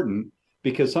important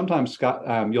because sometimes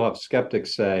you'll have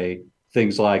skeptics say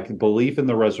things like belief in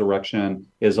the resurrection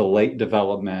is a late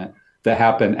development that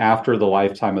happened after the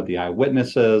lifetime of the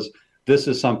eyewitnesses. This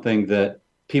is something that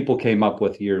people came up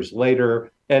with years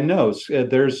later. And no,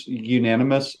 there's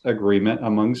unanimous agreement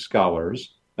among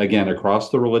scholars, again, across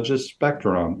the religious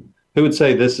spectrum, who would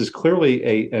say this is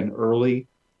clearly an early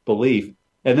belief.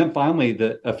 And then finally,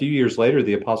 a few years later,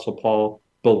 the Apostle Paul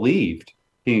believed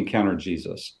he encountered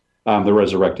Jesus, the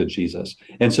resurrected Jesus.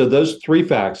 And so those three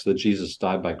facts, that Jesus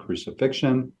died by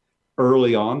crucifixion,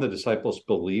 early on, the disciples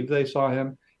believed they saw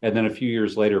him, and then a few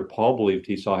years later, Paul believed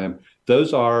he saw him.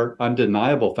 Those are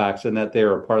undeniable facts in that they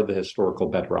are a part of the historical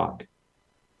bedrock.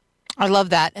 I love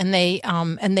that. And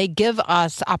they give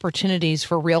us opportunities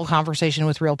for real conversation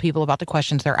with real people about the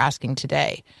questions they're asking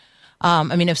today.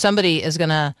 If somebody is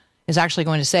actually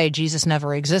going to say Jesus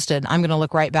never existed, I'm going to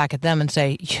look right back at them and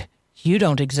say, you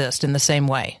don't exist in the same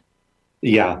way.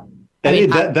 Yeah.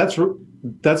 That's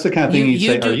the kind of thing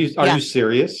you'd say, are you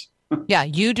serious? Yeah,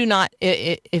 you do not.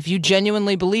 If you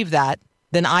genuinely believe that,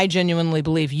 then I genuinely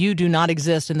believe you do not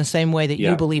exist in the same way that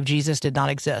you believe Jesus did not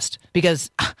exist,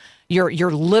 because you're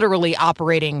literally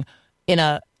operating in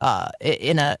a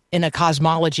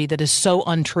cosmology that is so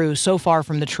untrue, so far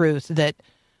from the truth that,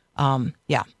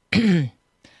 yeah.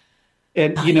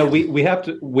 And we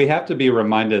have to be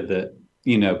reminded that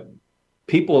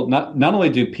people not only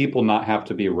do people not have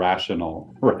to be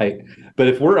rational, right? But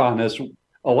if we're honest,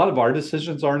 a lot of our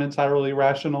decisions aren't entirely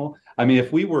rational. I mean,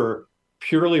 if we were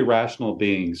purely rational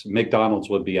beings,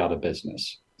 McDonald's would be out of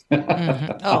business.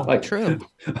 Mm-hmm. Oh, true.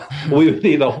 We would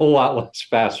need a whole lot less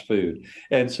fast food.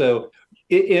 And so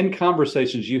in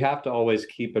conversations, you have to always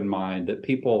keep in mind that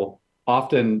people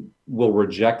often will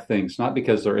reject things, not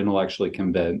because they're intellectually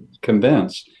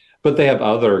convinced, but they have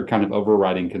other kind of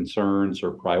overriding concerns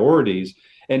or priorities.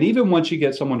 And even once you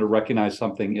get someone to recognize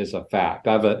something is a fact,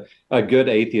 I have a good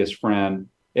atheist friend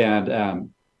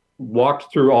and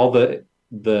walked through all the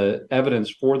evidence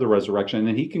for the resurrection,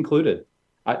 and he concluded,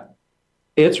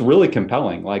 it's really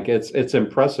compelling. Like it's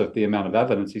impressive, the amount of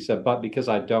evidence. He said, but because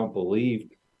I don't believe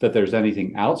that there's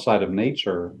anything outside of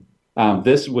nature,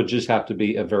 this would just have to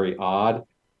be a very odd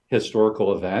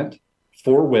historical event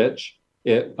for which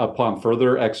upon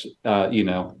further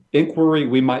inquiry,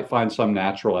 we might find some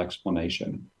natural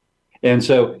explanation. And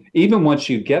so even once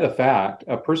you get a fact,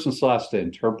 a person still has to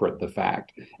interpret the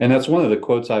fact. And that's one of the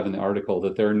quotes I have in the article,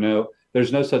 that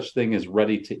there's no such thing as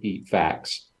ready to eat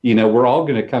facts. We're all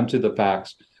going to come to the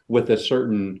facts with a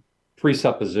certain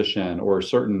presupposition or a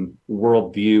certain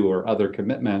worldview or other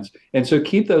commitments. And so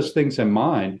keep those things in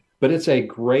mind, but it's a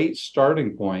great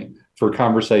starting point for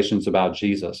conversations about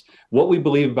Jesus. What we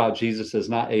believe about Jesus is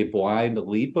not a blind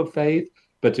leap of faith,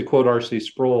 but to quote R.C.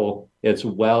 Sproul, it's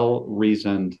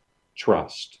well-reasoned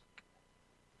trust.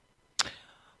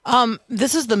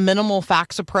 This is the minimal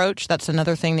facts approach. That's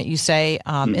another thing that you say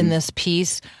in this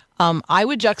piece. I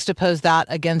would juxtapose that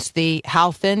against the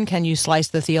how thin can you slice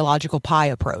the theological pie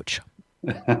approach.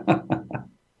 No,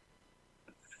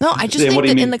 I just think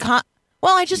that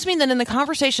I just mean that in the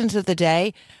conversations of the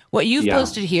day, what you've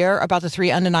posted here about the 3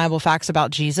 undeniable facts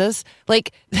about Jesus,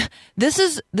 like this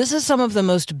is some of the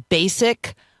most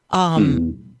basic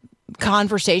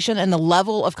conversation and the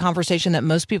level of conversation that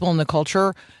most people in the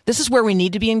culture, this is where we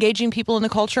need to be engaging people in the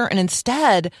culture. And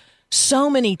instead, so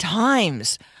many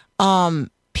times,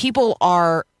 people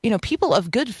are, people of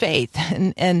good faith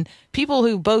and people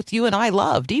who both you and I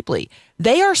love deeply,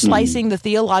 they are slicing the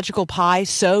theological pie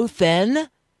so thin.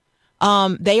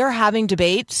 They are having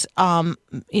debates,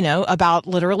 about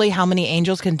literally how many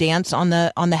angels can dance on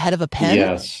the head of a pin.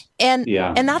 Yes. And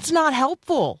that's not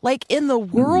helpful. Like in the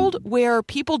world where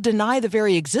people deny the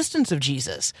very existence of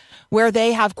Jesus, where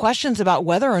they have questions about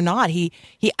whether or not he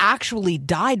actually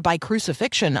died by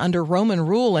crucifixion under Roman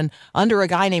rule and under a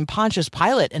guy named Pontius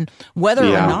Pilate, and whether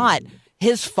or not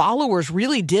his followers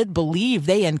really did believe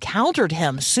they encountered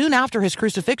him soon after his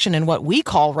crucifixion in what we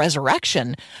call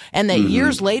resurrection, and that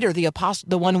years later,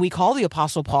 the one we call the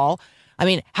Apostle Paul,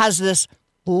 has this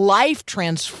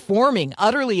life-transforming,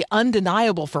 utterly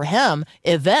undeniable for him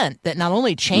event that not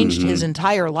only changed his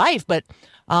entire life, but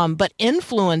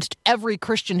influenced every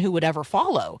Christian who would ever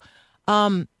follow.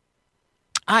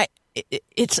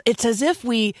 It's as if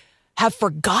we have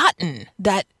forgotten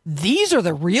that these are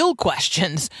the real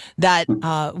questions that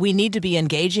we need to be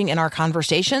engaging in our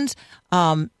conversations.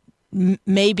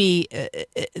 Maybe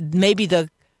the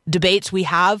debates we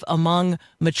have among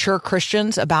mature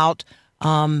Christians about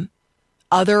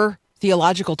other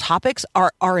theological topics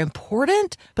are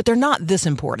important, but they're not this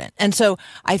important. And so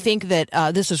I think that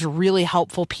this is a really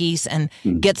helpful piece and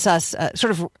gets us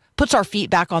sort of puts our feet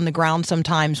back on the ground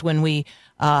sometimes when we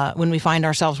find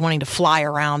ourselves wanting to fly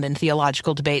around in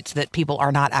theological debates that people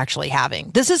are not actually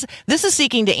having. This is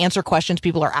seeking to answer questions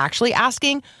people are actually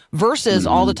asking versus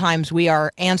all the times we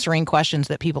are answering questions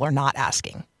that people are not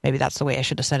asking. Maybe that's the way I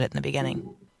should have said it in the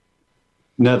beginning.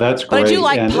 No, that's great. But I do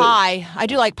like pie. I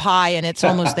do like pie, and it's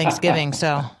almost Thanksgiving,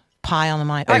 so pie on the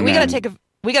mind. All right, we got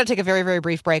to take a very, very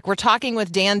brief break. We're talking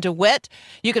with Dan DeWitt.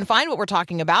 You can find what we're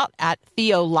talking about at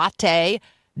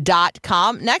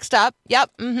theolatte.com. Next up,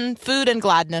 food and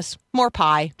gladness. More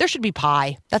pie. There should be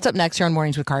pie. That's up next here on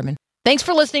Mornings with Carmen. Thanks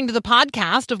for listening to the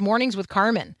podcast of Mornings with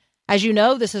Carmen. As you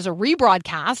know, this is a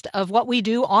rebroadcast of what we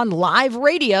do on live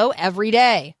radio every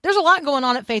day. There's a lot going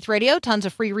on at Faith Radio, tons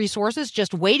of free resources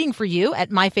just waiting for you at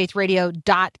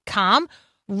myfaithradio.com.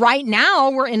 Right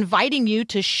now, we're inviting you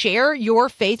to share your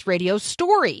Faith Radio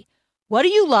story. What do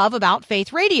you love about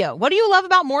Faith Radio? What do you love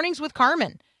about Mornings with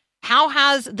Carmen? How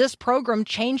has this program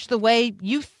changed the way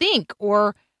you think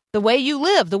or the way you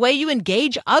live, the way you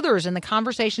engage others in the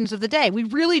conversations of the day? We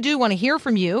really do want to hear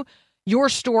from you. Your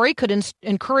story could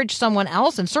encourage someone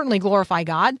else and certainly glorify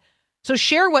God. So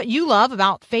share what you love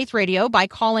about Faith Radio by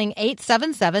calling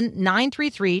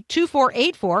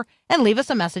 877-933-2484 and leave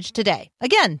us a message today.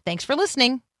 Again, thanks for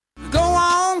listening. Go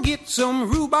on, get some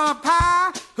rhubarb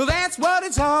pie. That's what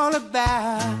it's all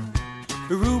about.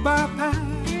 Rhubarb pie.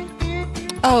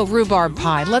 Oh, rhubarb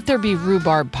pie. Let there be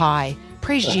rhubarb pie.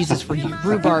 Praise Jesus for you,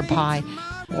 rhubarb pie.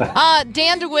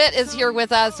 Dan DeWitt is here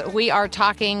with us. We are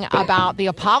talking about the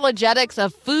apologetics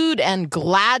of food and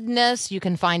gladness. You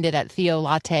can find it at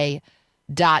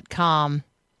theolatte.com.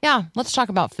 Yeah, let's talk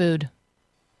about food.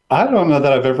 I don't know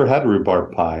that I've ever had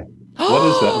rhubarb pie. What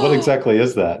is that? What exactly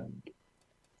is that?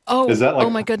 Is that like, oh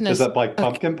my goodness. Is that like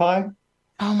pumpkin pie?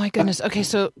 Oh my goodness. Okay,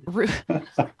 so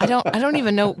I don't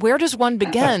even know, where does one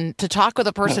begin to talk with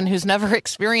a person who's never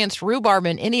experienced rhubarb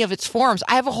in any of its forms?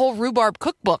 I have a whole rhubarb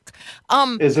cookbook.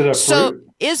 Is it a fruit? So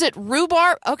is it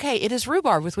rhubarb? Okay, it is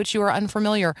rhubarb with which you are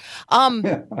unfamiliar.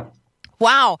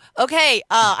 Wow. Okay.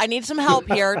 I need some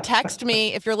help here. Text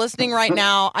me if you're listening right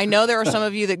now. I know there are some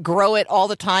of you that grow it all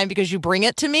the time because you bring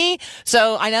it to me.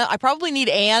 So I know I probably need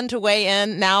Ann to weigh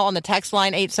in now on the text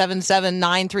line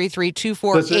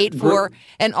 877-933-2484.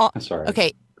 I'm sorry.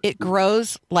 Okay. It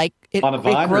grows like it, On a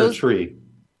vine it grows, or a tree?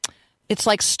 It's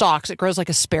like stalks. It grows like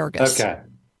asparagus. Okay.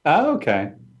 Oh,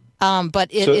 okay. But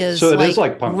it So- is so it like, is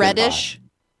like pumpkin reddish.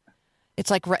 It's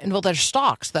like well, there's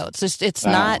stalks though. It's just it's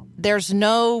not. There's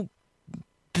no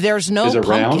Is it pumpkin.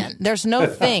 round? There's no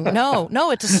thing. No,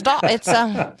 it's a stalk. It's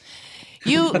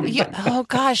You, oh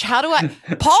gosh, how do I,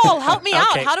 Paul, help me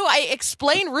out. Okay. How do I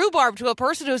explain rhubarb to a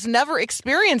person who's never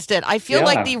experienced it? I feel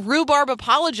like the rhubarb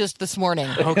apologist this morning.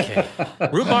 Okay.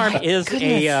 Rhubarb is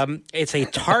it's a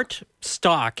tart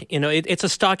stalk. You know, it's a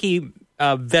stocky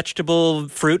vegetable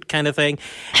fruit kind of thing.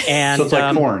 And So it's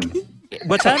like corn.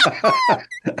 What's that?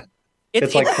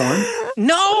 It's like corn?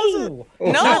 No.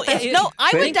 No, I would Think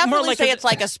more definitely like say a- it's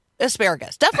like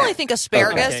asparagus. Definitely think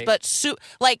asparagus, Okay.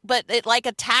 but it like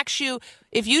attacks you.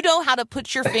 If you know how to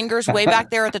put your fingers way back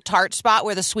there at the tart spot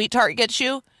where the sweet tart gets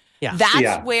you, Yeah.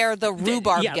 that's where the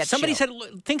rhubarb gets somebody you. said,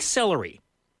 think celery.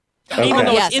 Okay. Even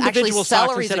though Yes, it's individual actually, stalks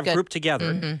celery's instead a of good- grouped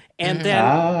together. Mm-hmm. And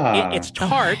then it's Oh.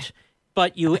 tart,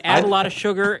 but you add a lot of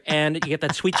sugar and you get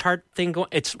that sweet tart thing going.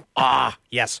 It's,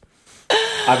 yes.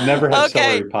 I've never had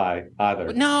Okay. celery pie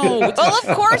either. No. Well,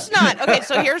 of course not. Okay,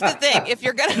 so here's the thing: if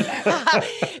you're gonna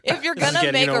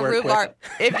getting make a nowhere rhubarb,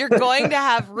 if you're going to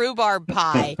have rhubarb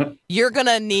pie, you're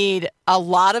gonna need a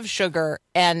lot of sugar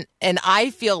and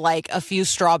I feel like a few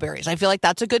strawberries. I feel like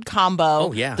that's a good combo.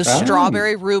 Oh, yeah. The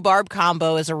strawberry rhubarb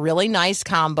combo is a really nice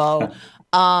combo.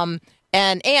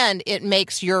 And it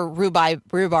makes your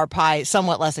rhubarb pie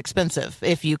somewhat less expensive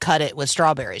if you cut it with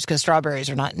strawberries, because strawberries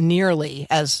are not nearly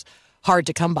as hard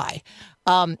to come by.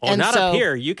 Oh, and not so, up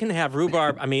here. You can have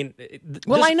rhubarb. I mean,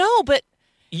 well, I know, but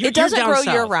You're it doesn't down grow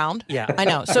south. year round. Yeah. I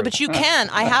know. So, but you can.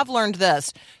 I have learned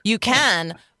this. You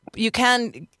can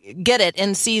get it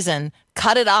in season,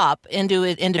 cut it up into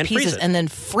And freeze pieces, it. and then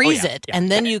freeze yeah, it, yeah.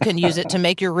 and then you can use it to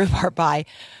make your rhubarb pie.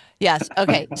 Yes.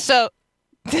 Okay. So.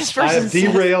 This I person have says-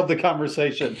 derailed the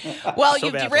conversation. Well, So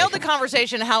you've badly. derailed the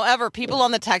conversation. However, people on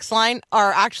the text line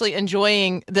are actually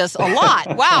enjoying this a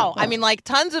lot. Wow. I mean, like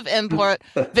tons of input.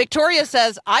 Victoria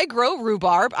says, I grow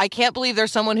rhubarb. I can't believe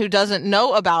there's someone who doesn't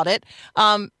know about it.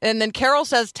 And then Carol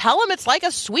says, tell them it's like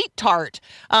a sweet tart.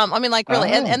 I mean, like really.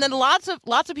 And then lots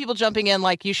of people jumping in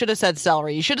like, you should have said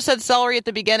celery. You should have said celery at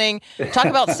the beginning. Talk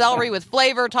about celery with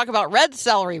flavor. Talk about red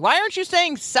celery. Why aren't you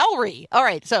saying celery? All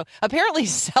right. So apparently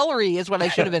celery is what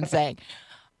I should have been saying.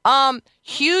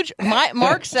 Huge.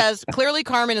 Mark says clearly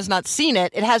Carmen has not seen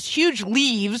it. It has huge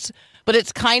leaves, but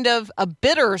it's kind of a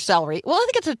bitter celery. Well, I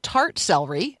think it's a tart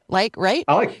celery, right? Clearly,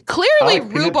 I like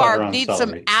peanut butter rhubarb on needs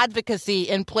celery. some advocacy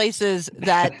in places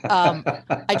that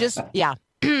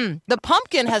the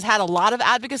pumpkin has had a lot of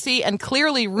advocacy, and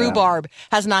clearly rhubarb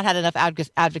has not had enough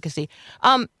advocacy.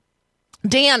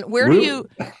 Dan, where do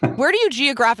you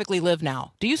geographically live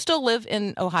now? Do you still live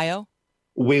in Ohio?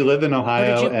 We live in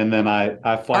Ohio, you- and then I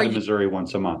fly Are to you- Missouri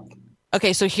once a month.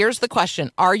 Okay, so here's the question: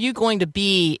 are you going to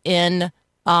be in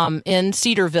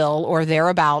Cedarville or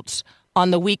thereabouts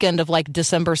on the weekend of like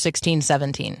December 16,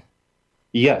 17?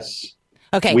 Yes.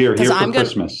 Okay, We are here for I'm gonna,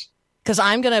 Christmas. because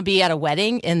I'm going to be at a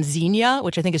wedding in Xenia,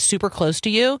 which I think is super close to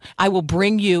you. I will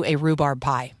bring you a rhubarb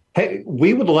pie. Hey,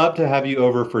 we would love to have you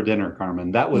over for dinner,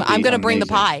 Carmen. That would be I'm going to bring the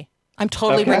amazing. pie. I'm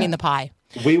totally Okay. bringing the pie.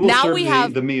 We will Now serve we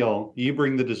have- the meal. You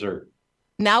bring the dessert.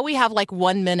 Now we have like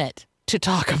 1 minute to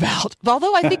talk about.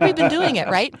 Although I think we've been doing it,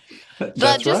 right?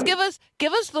 That's Just right.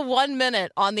 give us the 1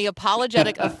 minute on the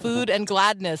apologetic of food and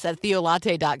gladness at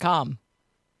theolatte.com.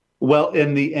 Well,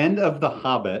 in the end of The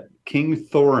Hobbit, King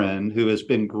Thorin, who has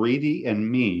been greedy and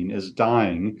mean, is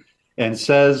dying and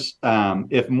says,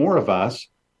 if more of us,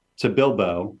 to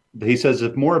Bilbo, he says,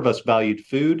 if more of us valued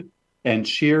food and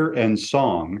cheer and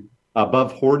song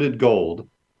above hoarded gold,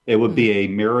 it would be a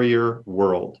merrier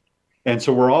world. And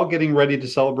so we're all getting ready to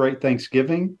celebrate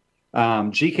Thanksgiving.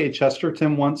 G.K.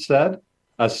 Chesterton once said,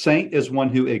 a saint is one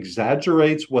who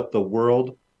exaggerates what the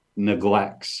world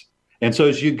neglects. And so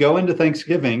as you go into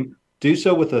Thanksgiving, do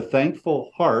so with a thankful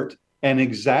heart and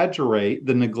exaggerate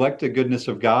the neglected goodness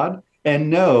of God. And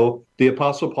know the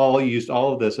Apostle Paul used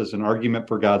all of this as an argument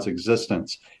for God's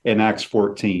existence in Acts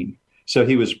 14. So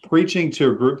he was preaching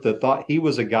to a group that thought he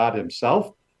was a God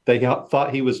himself. They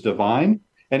thought he was divine.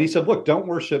 And he said, look, don't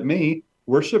worship me.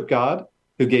 Worship God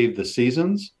who gave the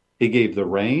seasons. He gave the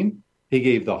rain. He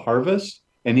gave the harvest.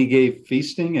 And he gave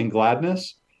feasting and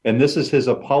gladness. And this is his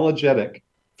apologetic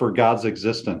for God's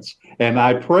existence. And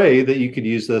I pray that you could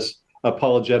use this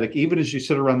apologetic even as you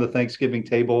sit around the Thanksgiving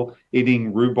table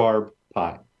eating rhubarb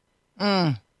pie.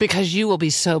 Because you will be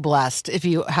so blessed if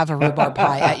you have a rhubarb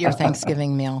pie at your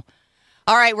Thanksgiving meal.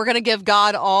 All right, we're going to give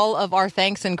God all of our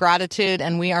thanks and gratitude,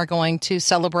 and we are going to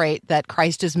celebrate that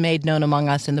Christ is made known among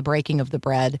us in the breaking of the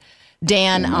bread.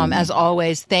 Dan, as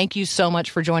always, thank you so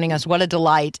much for joining us. What a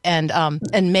delight. And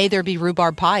may there be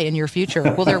rhubarb pie in your future.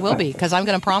 Well, there will be, because I'm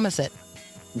going to promise it.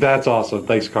 That's awesome.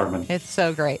 Thanks, Carmen. It's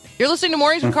so great. You're listening to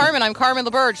Mornings with Carmen. I'm Carmen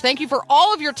LaBerge. Thank you for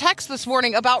all of your texts this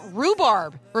morning about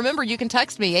rhubarb. Remember, you can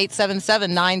text me,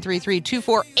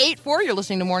 877-933-2484. You're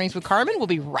listening to Mornings with Carmen. We'll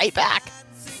be right back.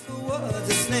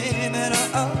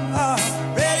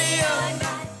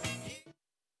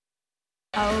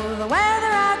 Oh, the weather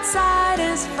outside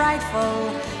is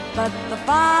frightful, but the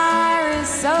fire is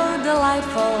so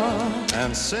delightful.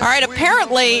 All right,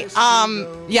 apparently,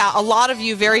 a lot of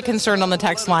you very concerned on the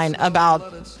text line about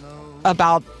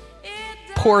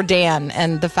poor Dan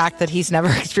and the fact that he's never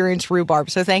experienced rhubarb.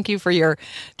 So thank you for your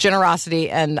generosity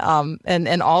and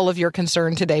all of your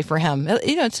concern today for him.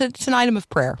 You know, it's an item of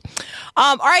prayer.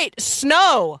 All right,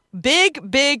 snow,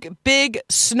 big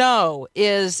snow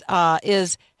is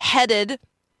headed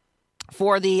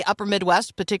for the upper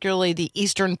Midwest, particularly the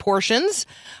eastern portions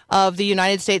of the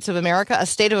United States of America. A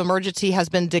state of emergency has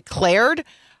been declared.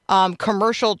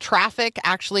 Commercial traffic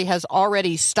actually has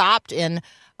already stopped in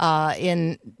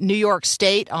New York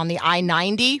State on the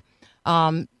I-90.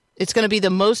 It's going to be the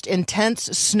most intense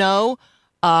snow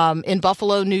in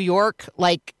Buffalo, New York,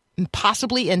 like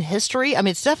possibly in history. I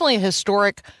mean, it's definitely a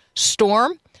historic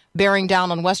storm bearing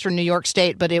down on western New York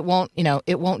State, but it won't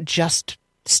just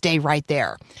stay right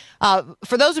there.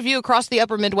 For those of you across the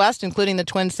upper Midwest, including the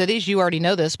Twin Cities, you already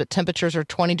know this, but temperatures are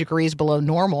 20 degrees below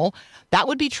normal. That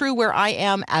would be true where I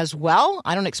am as well.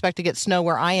 I don't expect to get snow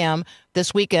where I am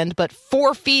this weekend, but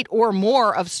 4 feet or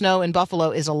more of snow in Buffalo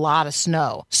is a lot of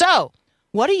snow. So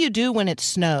what do you do when it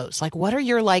snows? Like, what are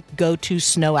your go-to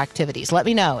snow activities? Let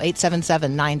me know.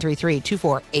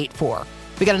 877-933-2484.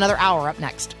 We got another hour up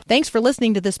next. Thanks for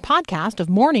listening to this podcast of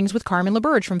Mornings with Carmen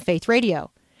LaBerge from Faith Radio.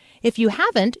 If you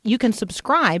haven't, you can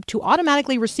subscribe to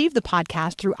automatically receive the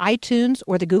podcast through iTunes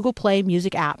or the Google Play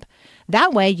Music app.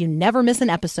 That way, you never miss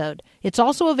an episode. It's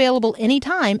also available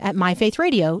anytime at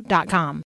myfaithradio.com.